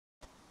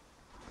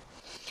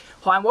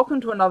Hi and welcome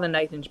to another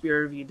Nathan's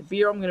Beer Review. The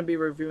beer I'm going to be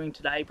reviewing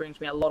today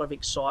brings me a lot of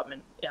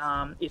excitement.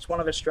 It's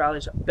one of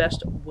Australia's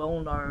best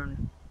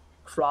well-known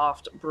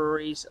craft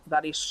breweries,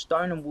 that is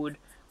Stone & Wood,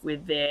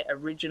 with their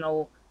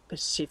original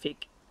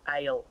Pacific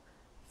Ale.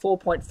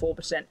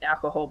 4.4%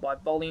 alcohol by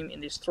volume in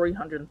this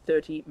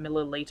 330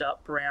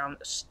 milliliter brown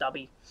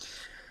stubby.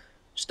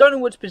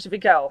 Stone & Wood's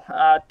Pacific Ale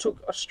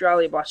took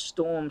Australia by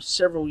storm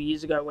several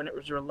years ago when it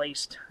was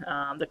released.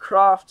 The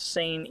craft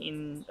scene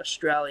in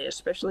Australia,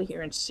 especially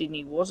here in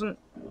Sydney, wasn't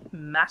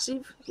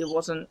massive. It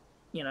wasn't,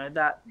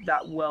 that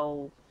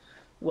well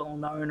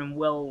known and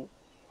well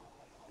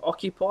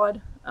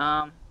occupied.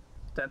 Don't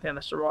think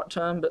that's the right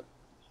term, but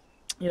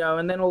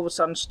and then all of a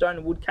sudden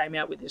Stone & Wood came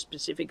out with this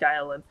Pacific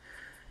Ale, and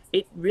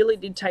it really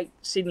did take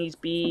Sydney's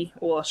beer,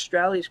 or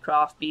Australia's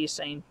craft beer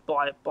scene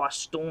by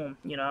storm.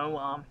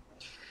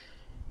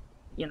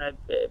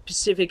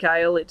 Pacific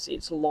Ale,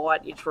 it's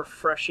light, it's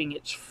refreshing,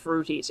 it's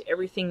fruity, it's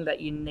everything that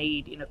you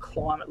need in a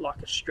climate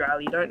like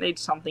Australia. You don't need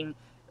something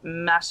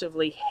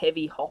massively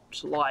heavy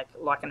hopped like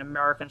an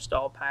American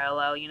style pale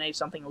ale. You need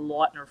something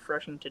light and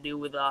refreshing to deal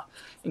with a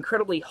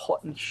incredibly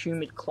hot and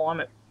humid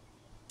climate.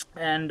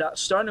 And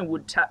Stone &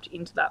 Wood tapped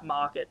into that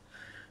market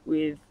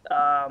with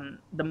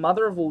the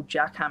mother of all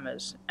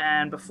jackhammers,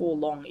 and before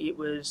long it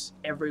was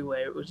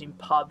everywhere. It was in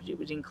pubs, it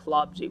was in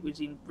clubs, it was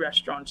in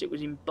restaurants, it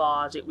was in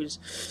bars, it was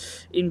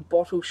in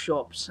bottle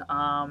shops.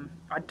 I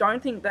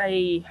don't think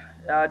they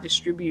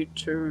distribute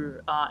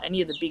to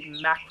any of the big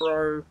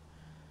macro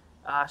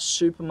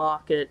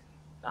supermarket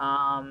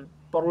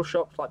bottle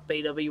shops like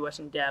BWS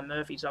and Dan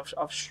Murphy's.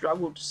 I've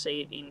struggled to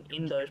see it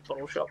in those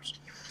bottle shops,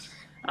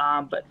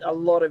 but a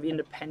lot of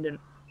independent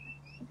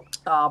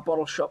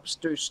bottle shops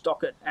do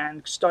stock it,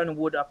 and Stone &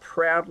 Wood are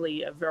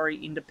proudly a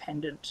very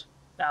independent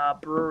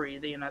brewery.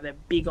 They're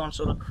big on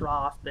sort of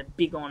craft. They're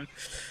big on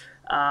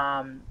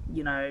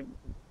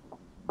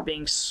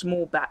being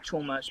small batch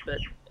almost, but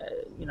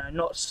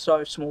not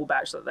so small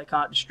batch that they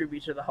can't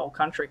distribute to the whole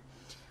country.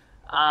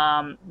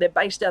 They're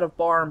based out of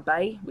Byron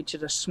Bay, which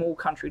is a small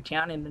country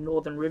town in the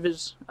Northern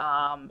Rivers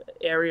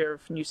area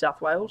of New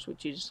South Wales,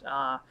 which is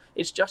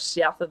it's just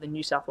south of the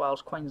New South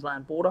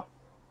Wales-Queensland border.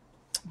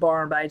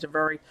 Byron Bay is a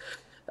very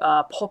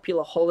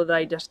popular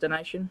holiday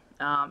destination.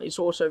 It's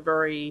also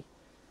very,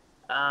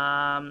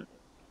 for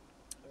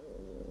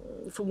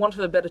want of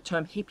a better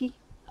term, hippie.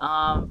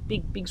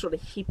 Big sort of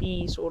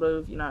hippie sort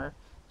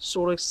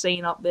of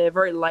scene up there.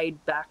 Very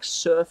laid back,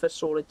 surfer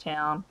sort of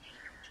town.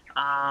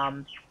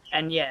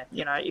 And yeah,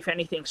 if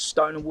anything,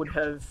 Stone & Wood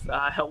have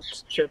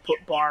helped to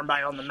put Byron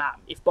Bay on the map.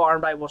 If Byron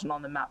Bay wasn't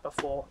on the map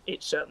before,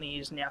 it certainly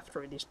is now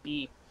through this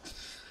beer.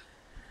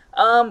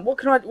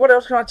 What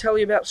else can I tell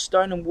you about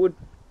Stone & Wood?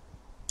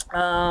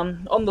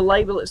 On the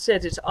label it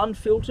says it's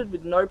unfiltered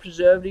with no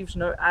preservatives,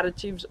 no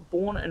additives,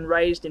 born and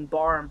raised in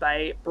Byron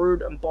Bay,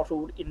 brewed and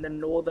bottled in the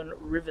Northern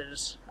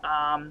Rivers.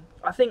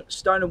 I think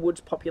Stone & Wood's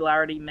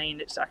popularity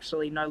mean it's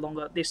actually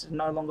this is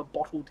no longer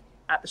bottled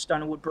at the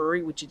Stone & Wood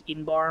Brewery, which is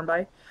in Byron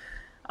Bay.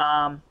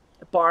 The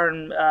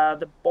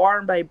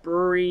Byron Bay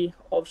Brewery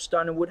of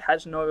Stone & Wood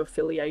has no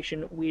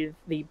affiliation with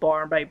the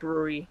Byron Bay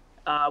Brewery,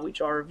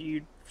 which I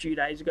reviewed a few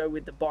days ago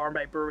with the Byron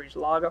Bay Brewery's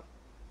lager.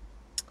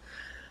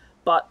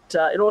 But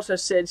it also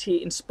says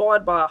here,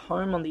 inspired by a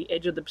home on the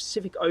edge of the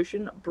Pacific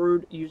Ocean,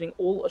 brewed using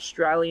all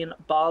Australian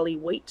barley,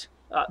 wheat,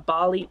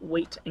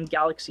 and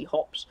galaxy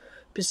hops.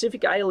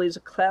 Pacific Ale is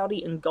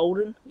cloudy and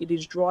golden. It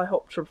is dry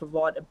hopped to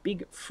provide a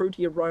big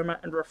fruity aroma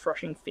and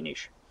refreshing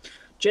finish.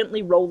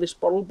 Gently roll this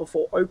bottle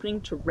before opening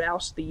to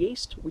rouse the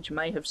yeast, which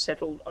may have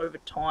settled over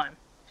time.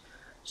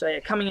 So yeah,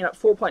 coming in at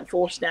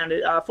 4.4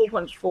 standard,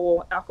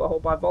 4.4 alcohol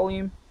by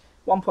volume,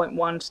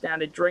 1.1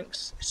 standard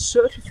drinks,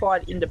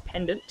 certified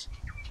independent.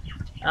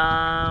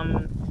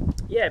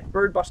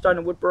 Brewed by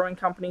Stone & Wood Brewing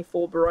Company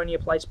for Baronia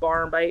Place,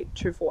 Byron Bay,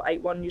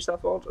 2481 New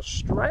South Wales,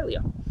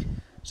 Australia.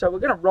 So we're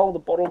going to roll the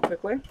bottle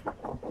quickly.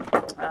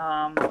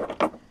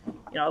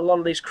 A lot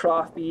of these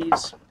craft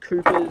beers,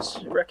 Coopers,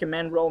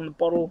 recommend rolling the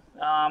bottle,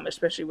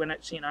 especially when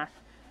it's, a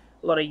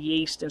lot of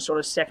yeast and sort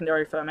of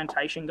secondary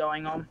fermentation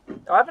going on.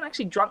 I haven't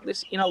actually drunk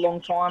this in a long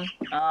time.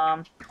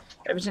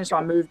 Ever since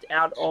I moved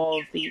out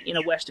of the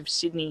inner west of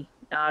Sydney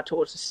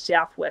towards the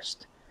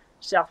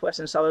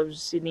southwestern suburbs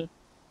of Sydney.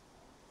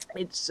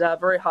 It's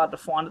very hard to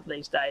find it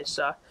these days,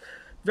 so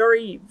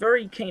very,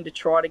 very keen to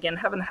try it again.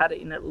 Haven't had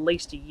it in at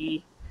least a year.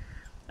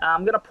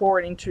 I'm going to pour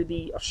it into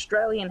the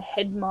Australian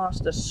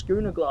Headmaster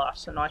schooner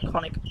glass, an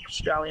iconic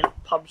Australian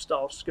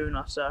pub-style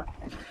schooner. So,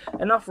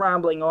 enough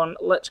rambling on.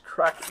 Let's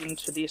crack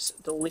into this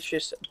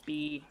delicious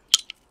beer.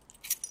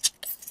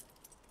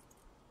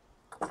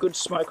 Good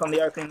smoke on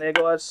the opening there,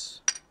 guys.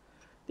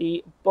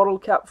 The bottle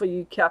cap for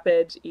you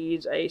capheads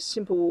is a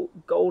simple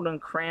golden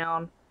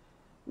crown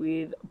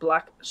with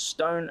black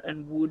Stone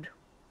 & Wood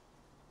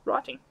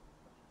writing.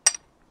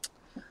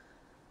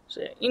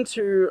 So,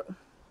 into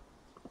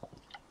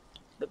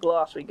the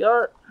glass we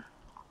go.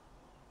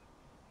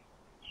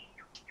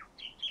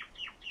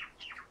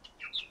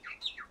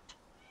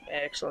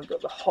 Excellent,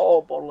 got the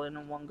whole bottle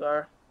in one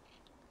go.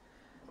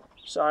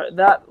 So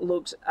that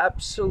looks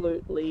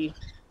absolutely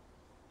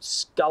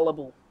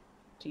scullable,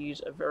 to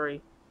use a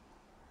very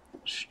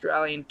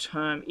Australian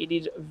term. It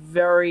is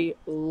very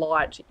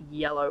light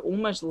yellow,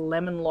 almost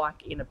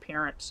lemon-like in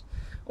appearance.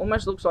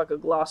 Almost looks like a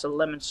glass of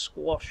lemon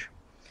squash.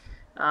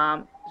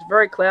 It's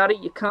very cloudy.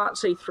 You can't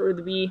see through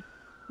the beer.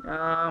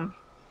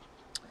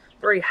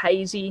 Very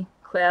hazy,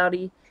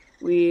 cloudy,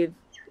 with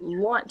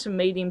light to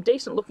medium,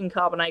 decent looking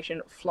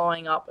carbonation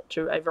flying up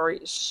to a very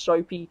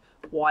soapy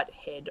white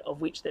head, of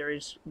which there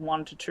is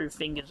 1 to 2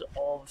 fingers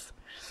of.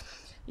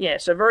 Yeah,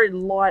 so very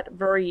light,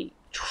 very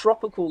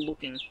tropical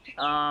looking,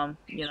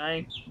 you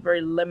know, very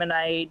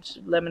lemonade,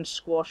 lemon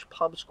squash,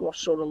 pub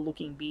squash sort of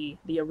looking beer.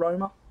 The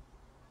aroma,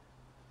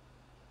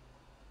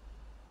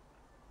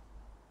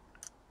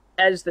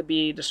 as the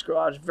beer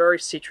describes, very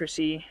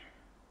citrusy,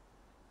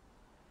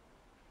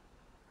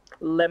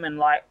 lemon,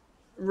 like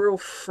real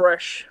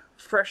fresh,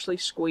 freshly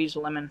squeezed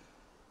lemon.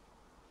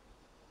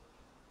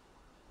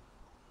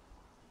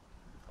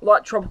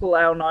 Light tropical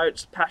ale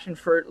notes, passion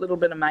fruit, little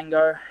bit of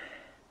mango.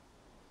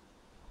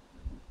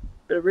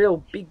 But a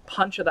real big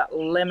punch of that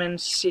lemon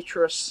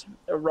citrus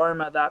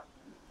aroma that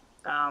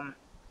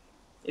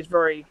is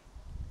very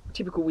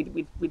typical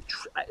with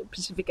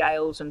Pacific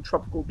ales and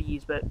tropical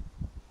beers. But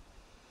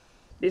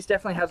this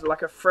definitely has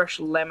like a fresh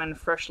lemon,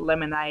 fresh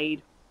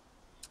lemonade,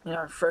 you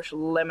know, fresh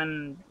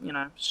lemon, you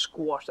know,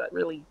 squash. That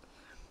really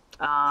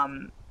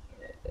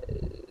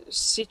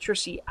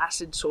citrusy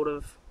acid sort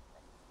of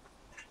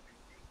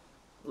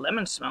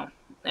lemon smell.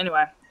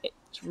 Anyway,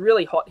 it's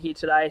really hot here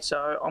today,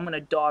 so I'm going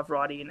to dive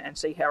right in and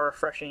see how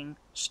refreshing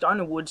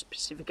Stoner Woods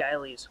Pacific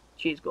Ale is.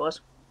 Cheers,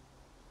 guys.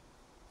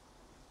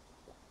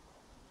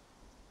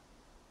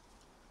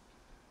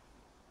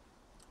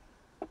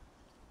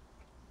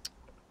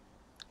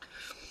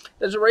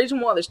 There's a reason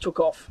why this took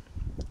off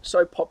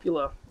so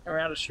popular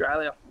around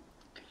Australia.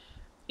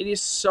 It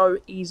is so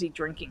easy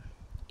drinking.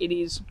 It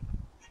is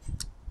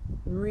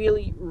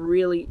really,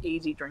 really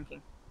easy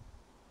drinking.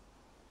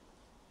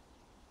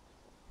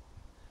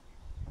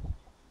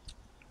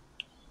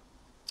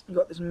 You've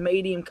got this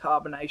medium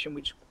carbonation,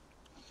 which,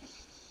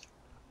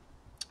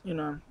 you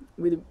know,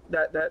 with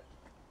that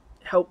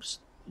helps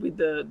with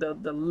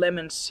the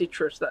lemon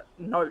citrus, that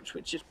notes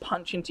which just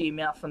punch into your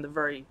mouth from the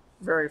very,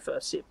 very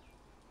first sip.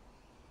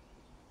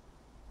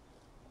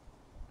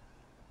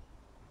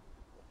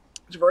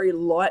 It's very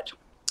light,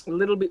 a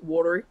little bit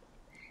watery,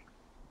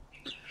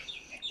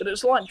 but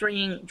it's like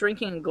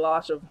drinking a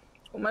glass of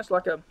almost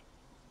like a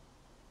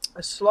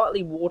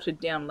slightly watered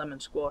down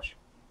lemon squash.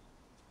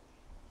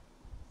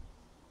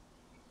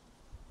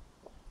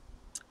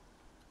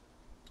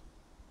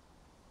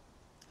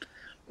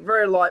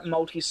 Very light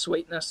malty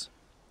sweetness.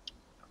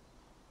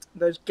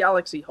 Those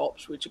galaxy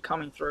hops which are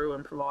coming through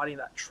and providing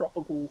that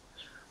tropical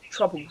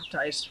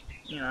taste,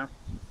 you know,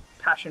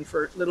 passion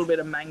fruit, little bit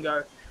of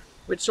mango,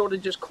 which sort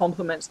of just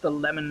complements the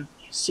lemon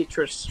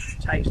citrus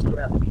taste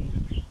throughout the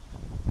beer.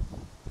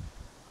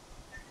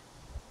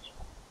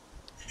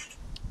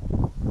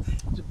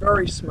 It's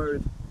very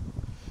smooth.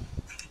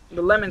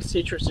 The lemon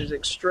citrus is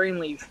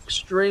extremely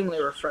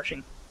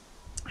refreshing.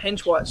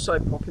 Hence why it's so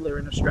popular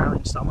in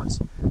Australian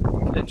summers.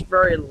 It's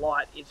very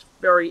light, it's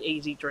very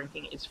easy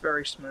drinking, it's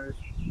very smooth.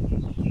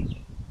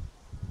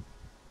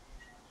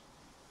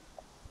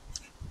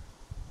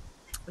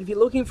 If you're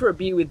looking for a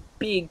beer with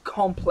big,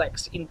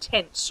 complex,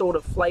 intense sort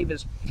of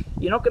flavours,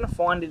 you're not going to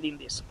find it in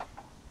this.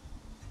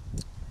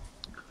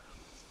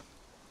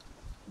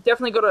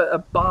 Definitely got a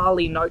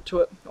barley note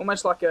to it,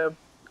 almost like a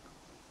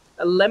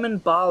lemon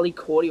barley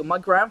cordial. My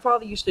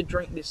grandfather used to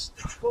drink this.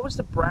 What was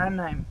the brand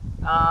name?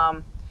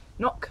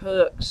 Not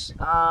Kirk's.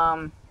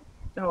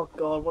 Oh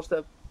god, what's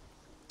the...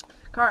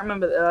 Can't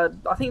remember.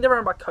 I think they're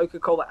owned by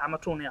Coca-Cola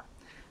Amateur now.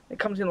 It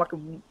comes in like a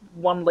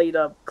 1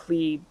 litre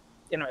clear...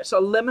 Anyway, so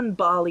a lemon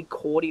barley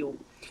cordial.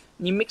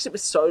 And you mix it with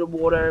soda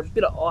water, a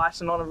bit of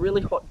ice, and on a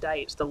really hot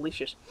day, it's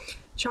delicious.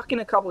 Chuck in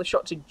a couple of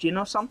shots of gin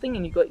or something,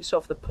 and you've got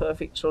yourself the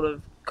perfect sort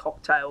of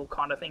cocktail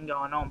kind of thing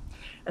going on.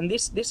 And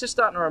this is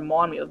starting to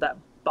remind me of that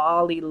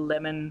barley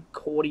lemon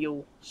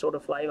cordial sort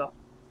of flavour.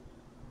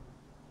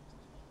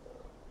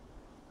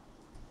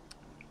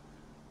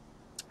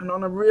 And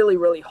on a really,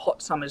 really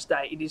hot summer's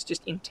day, it is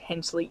just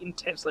intensely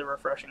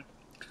refreshing.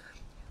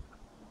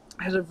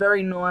 It has a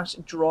very nice,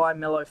 dry,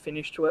 mellow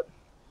finish to it.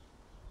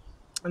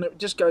 And it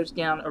just goes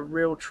down a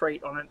real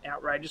treat on an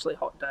outrageously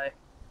hot day.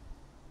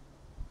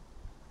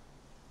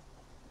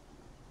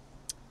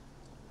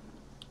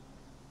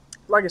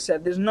 Like I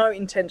said, there's no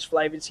intense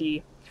flavours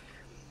here.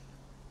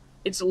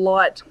 It's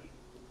light,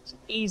 it's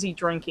easy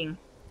drinking,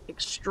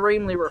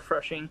 extremely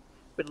refreshing,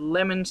 with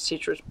lemon,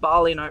 citrus,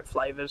 barley note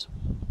flavours.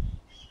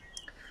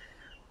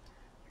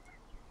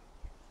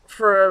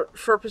 For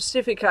a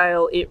Pacific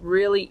Ale, it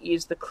really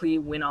is the clear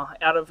winner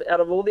out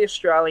of all the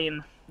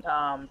Australian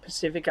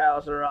Pacific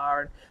Ales there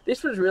are. And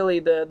this was really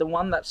the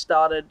one that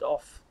started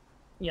off,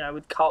 you know,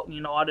 with Carlton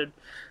United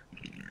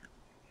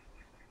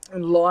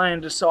and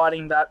Lion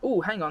deciding that,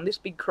 oh, hang on, this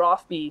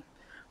craft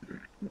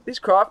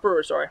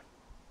brewer,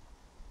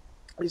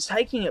 is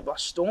taking it by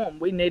storm.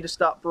 We need to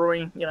start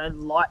brewing, you know,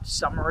 light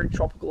summery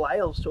tropical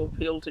ales to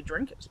appeal to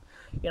drinkers.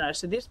 You know,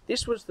 so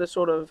this was the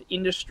sort of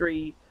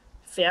industry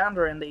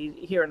founder in these,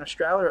 here in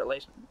Australia at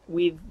least,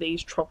 with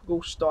these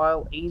tropical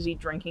style easy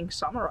drinking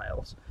summer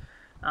ales.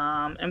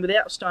 And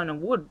without Stone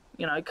and Wood,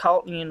 you know,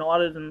 Carlton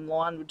United and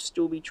Lion would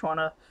still be trying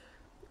to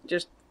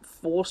just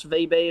force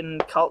VB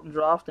and Carlton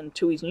Draft and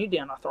Tui's New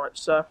down our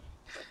throats. So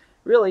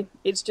really,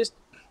 it's just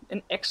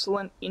an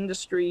excellent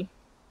industry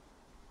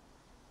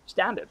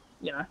standard,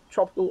 you know,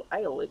 tropical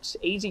ale. It's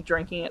easy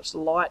drinking, it's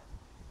light,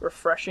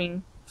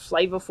 refreshing,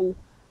 flavorful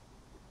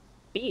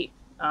beer.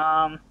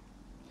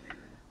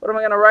 What am I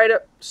going to rate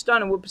it?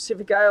 Stone and Wood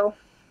Pacific Ale.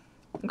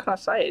 What can I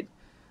say?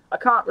 I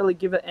can't really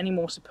give it any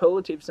more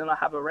superlatives than I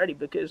have already,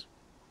 because,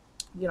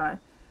 you know,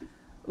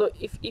 look,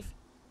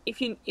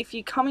 if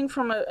you're coming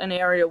from an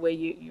area where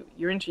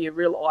you're into your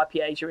real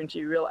IPAs, you're into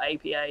your real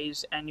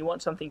APAs, and you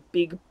want something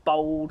big,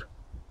 bold,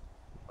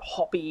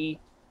 hoppy,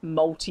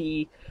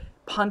 malty,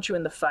 punch you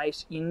in the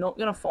face, you're not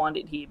going to find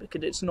it here,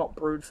 because it's not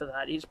brewed for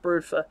that. It's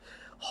brewed for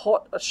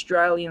hot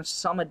Australian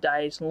summer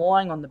days,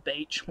 lying on the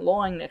beach,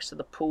 lying next to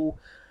the pool,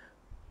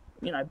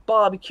 you know,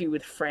 barbecue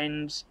with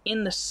friends,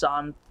 in the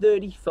sun,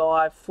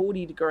 35,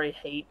 40 degree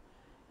heat,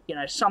 you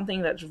know,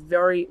 something that's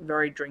very,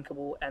 very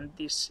drinkable, and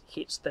this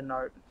hits the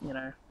note, you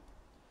know.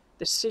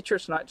 The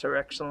citrus notes are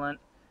excellent,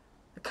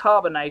 the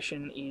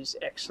carbonation is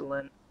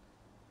excellent,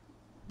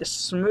 the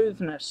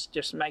smoothness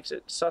just makes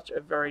it such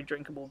a very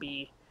drinkable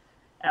beer,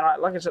 and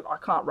like I said, I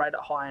can't rate it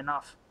high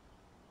enough.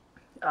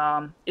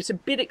 It's a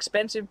bit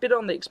expensive, bit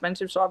on the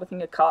expensive side. I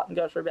think a carton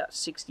goes for about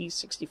 $60,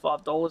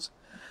 $65.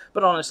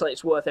 But honestly,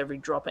 it's worth every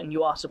drop, and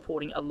you are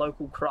supporting a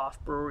local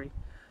craft brewery.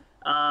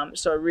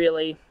 So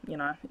really, you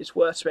know, it's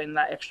worth spending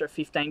that extra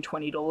 $15,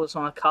 $20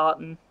 on a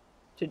carton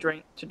to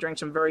drink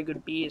some very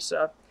good beer.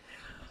 So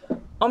I'm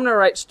going to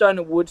rate Stone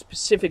and Wood's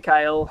Pacific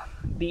Ale,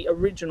 the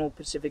original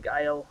Pacific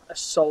Ale, a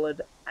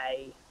solid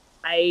A.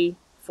 A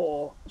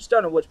for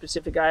Stone and Wood's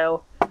Pacific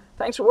Ale.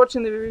 Thanks for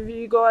watching the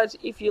review, guys.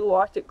 If you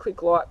liked it,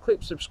 click like,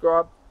 click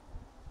subscribe.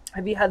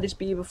 Have you had this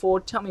beer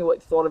before? Tell me what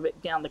you thought of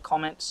it down in the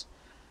comments.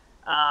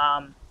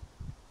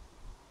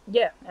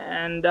 Yeah,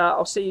 and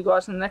I'll see you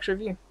guys in the next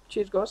review.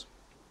 Cheers, guys.